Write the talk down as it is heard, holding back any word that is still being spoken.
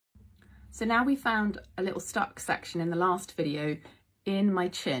So now we found a little stuck section in the last video in my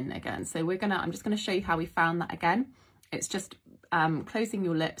chin again. So I'm just gonna show you how we found that again. It's just closing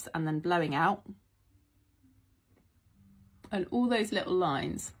your lips and then blowing out. And all those little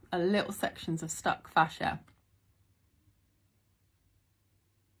lines are little sections of stuck fascia.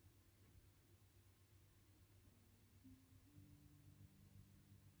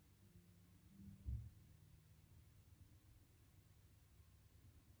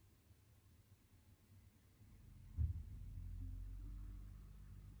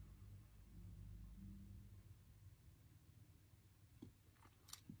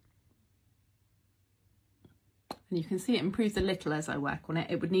 And you can see it improves a little as I work on it.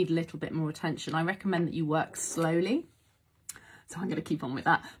 It would need a little bit more attention. I recommend that you work slowly. So I'm going to keep on with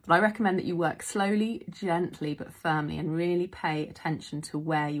that. But I recommend that you work slowly, gently, but firmly, and really pay attention to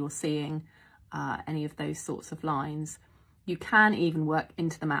where you're seeing any of those sorts of lines. You can even work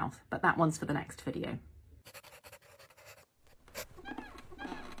into the mouth, but that one's for the next video.